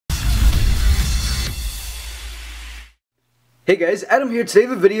Hey guys, Adam here. Today I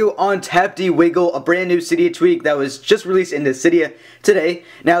have a video on TapDeWiggle, a brand new Cydia tweak that was just released into Cydia today.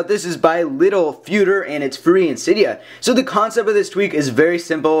 Now this is by Little Feuder and it's free in Cydia. So the concept of this tweak is very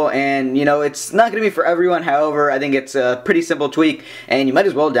simple and it's not going to be for everyone. However, I think it's a pretty simple tweak and you might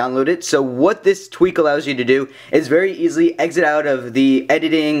as well download it. So what this tweak allows you to do is very easily exit out of the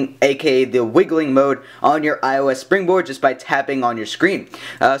editing, aka the wiggling mode on your iOS springboard just by tapping on your screen.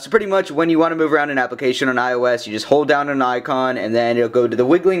 So pretty much when you want to move around an application on iOS, you just hold down an icon and then it'll go to the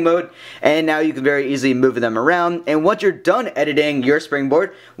wiggling mode, and now you can very easily move them around. And once you're done editing your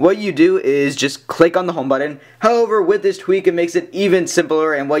springboard, what you do is just click on the home button. However, with this tweak it makes it even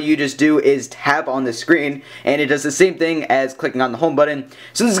simpler, and what you just do is tap on the screen and it does the same thing as clicking on the home button.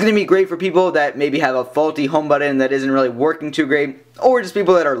 So this is going to be great for people that maybe have a faulty home button that isn't really working too great, or just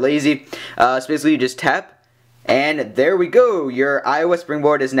people that are lazy. So basically you just tap, and there we go. Your iOS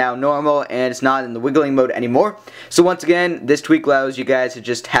springboard is now normal and it's not in the wiggling mode anymore. So once again, this tweak allows you guys to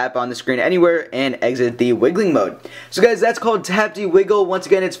just tap on the screen anywhere and exit the wiggling mode. So guys, that's called TapDeWiggle. Once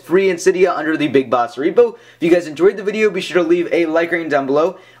again, it's free in Cydia under the Big Boss repo. If you guys enjoyed the video, be sure to leave a like rating down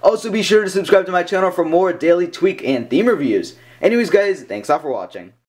below. Also be sure to subscribe to my channel for more daily tweak and theme reviews. Anyways guys, thanks all for watching.